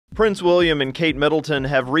Prince William and Kate Middleton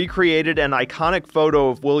have recreated an iconic photo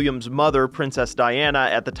of William's mother, Princess Diana,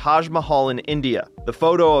 at the Taj Mahal in India. The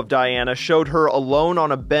photo of Diana showed her alone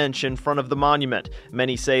on a bench in front of the monument.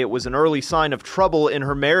 Many say it was an early sign of trouble in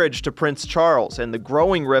her marriage to Prince Charles and the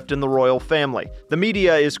growing rift in the royal family. The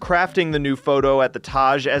media is crafting the new photo at the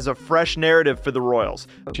Taj as a fresh narrative for the royals.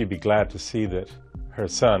 She'd be glad to see that her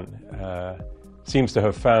son seems to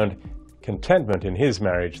have found contentment in his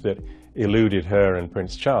marriage that eluded her and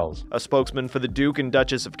Prince Charles. A spokesman for the Duke and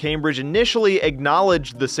Duchess of Cambridge initially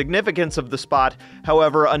acknowledged the significance of the spot.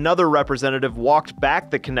 However, another representative walked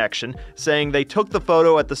back the connection, saying they took the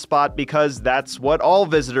photo at the spot because that's what all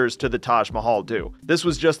visitors to the Taj Mahal do. This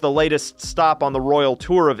was just the latest stop on the royal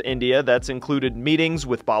tour of India that's included meetings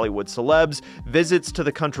with Bollywood celebs, visits to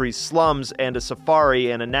the country's slums, and a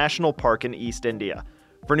safari in a national park in East India.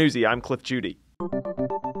 For Newsy, I'm Cliff Judy.